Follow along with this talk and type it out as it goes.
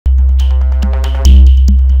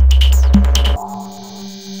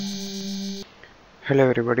Hello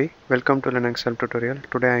everybody, welcome to Linux Help tutorial.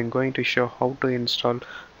 Today I am going to show how to install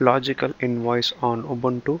Logical Invoice on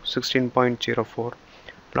Ubuntu 16.04.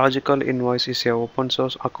 Logical Invoice is a open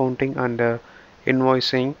source accounting and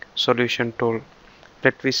invoicing solution tool.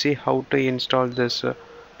 Let me see how to install this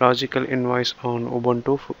Logical Invoice on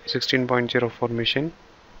Ubuntu 16.04 machine.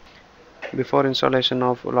 Before installation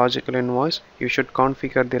of Logical Invoice, you should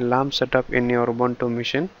configure the LAMP setup in your Ubuntu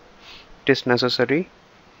machine. It is necessary.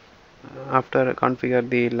 After configure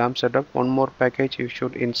the LAMP setup, one more package you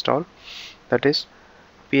should install, that is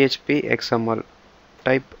PHP XML.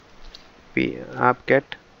 Type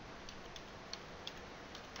apt-get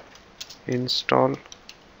install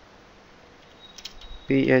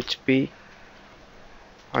php-xml.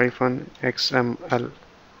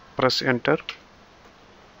 Press enter.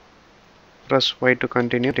 Press Y to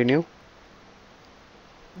continue.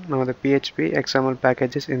 Now the PHP XML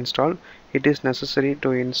package is installed. It is necessary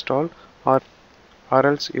to install or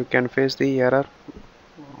else you can face the error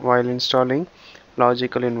while installing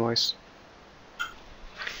Logical Invoice.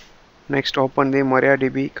 Next, open the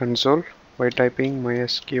MariaDB console by typing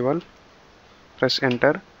MySQL. Press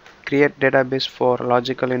enter. Create database for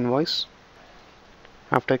Logical Invoice.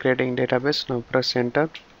 After creating database, now press enter.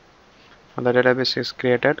 Now the database is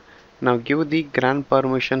created. Now give the grant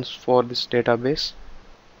permissions for this database.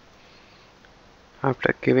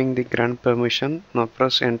 After giving the grant permission, now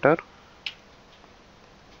press enter.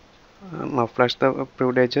 Now flash the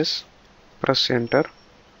privileges. Press enter.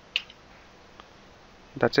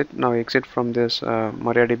 That's it. Now exit from this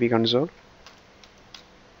MariaDB console.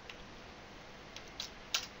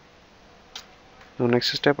 Now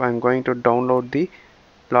next step, I am going to download the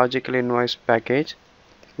Logical Invoice package.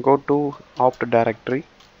 Go to opt directory.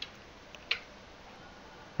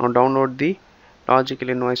 Now download the Logical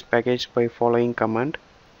Invoice package by following command.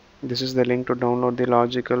 This is the link to download the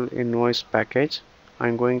Logical Invoice package. I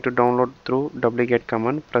am going to download through wget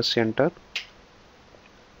command. Press enter.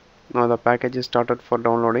 Now the package is started for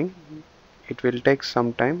downloading. It will take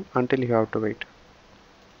some time until you have to wait.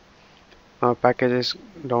 Now package is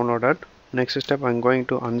downloaded. Next step, I am going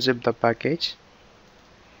to unzip the package.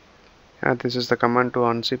 This is the command to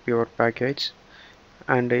unzip your package,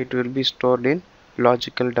 and it will be stored in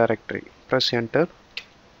Logical directory. Press enter.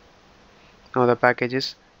 Now the package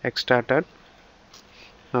is extracted.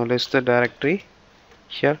 Now list the directory.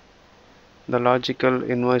 Here the Logical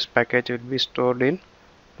Invoice package will be stored in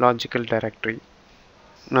Logical directory.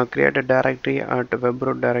 Now create a directory at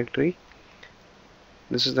webroot directory.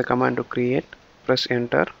 This is the command to create. Press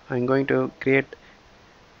enter. I am going to create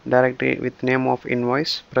directory with name of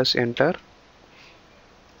invoice. Press enter.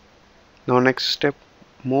 Now next step,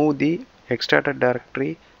 move the extracted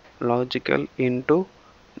directory Logical into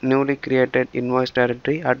newly created invoice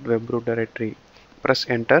directory at webroot directory. Press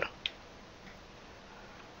enter.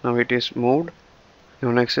 Now it is moved.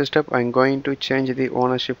 Now next step, I am going to change the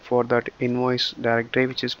ownership for that invoice directory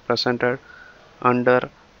which is presented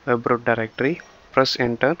under webroot directory. Press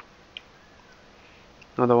enter.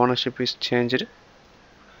 Now the ownership is changed.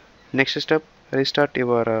 Next step, restart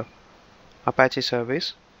your Apache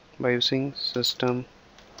service by using systemctl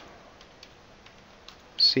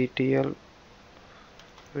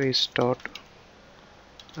restart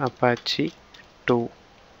Apache 2.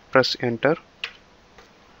 Press enter.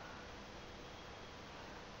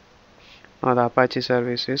 Now the Apache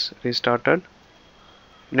service is restarted.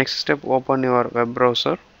 Next step, open your web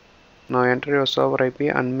browser. Now enter your server IP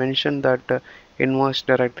and mention that invoice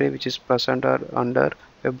directory which is presented under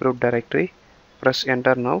webroot directory. Press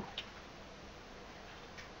enter now.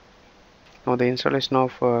 Now the installation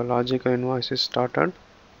of Logical Invoice is started.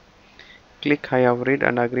 Click I have read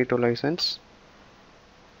and agree to license.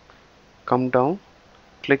 Come down,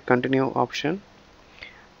 click continue option.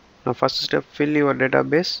 Now first step, fill your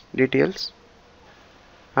database details.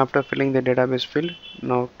 After filling the database field,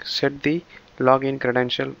 now set the login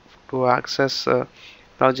credential to access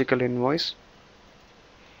Logical Invoice.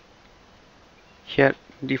 Here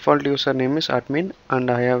default username is admin and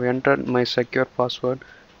I have entered my secure password,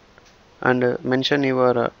 and mention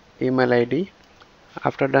your email ID.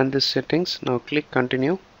 After done this settings, now click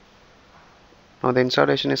continue. Now the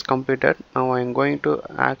installation is completed. Now I am going to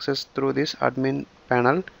access through this admin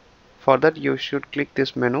panel. For that you should click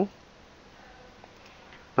this menu.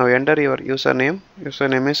 Now enter your username is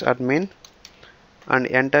admin, and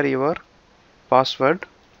enter your password.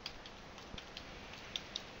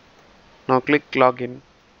 Now click login.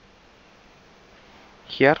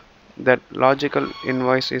 Here that Logical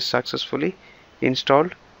Invoice is successfully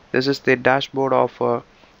installed. This is the dashboard of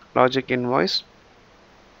Logic Invoice.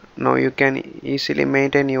 Now you can easily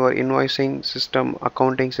maintain your invoicing system,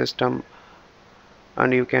 accounting system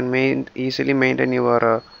and you can easily maintain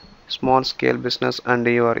your small scale business and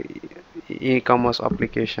your e-commerce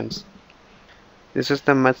applications. This is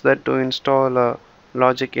the method to install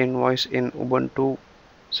Logic Invoice in Ubuntu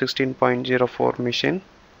 16.04 machine.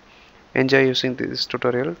 Enjoy using this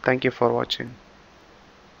tutorial. Thank you for watching.